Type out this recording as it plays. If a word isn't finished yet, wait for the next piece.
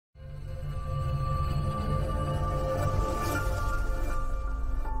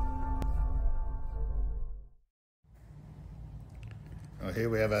Well, here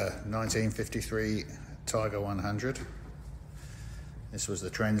we have a 1953 Tiger 100. This was the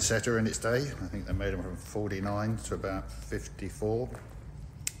trendsetter in its day. I think they made them from 49 to about 54.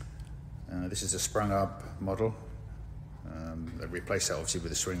 This is a sprung up model. They replaced that obviously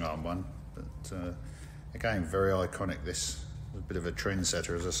with a swing arm one, but again, very iconic. This was a bit of a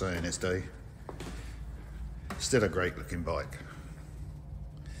trendsetter, as I say, in its day. Still a great looking bike.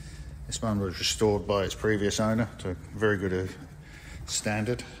 This one was restored by its previous owner to very good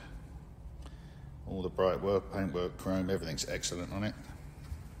standard. All the bright work, paintwork, chrome, everything's excellent on it.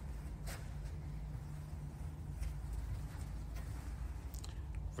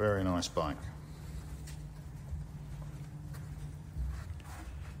 Very nice bike.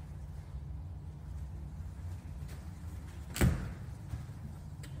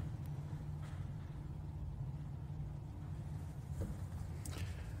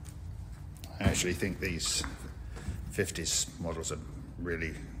 I actually think these 50s models are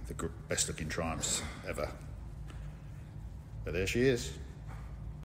really the best looking Triumphs ever. But there she is.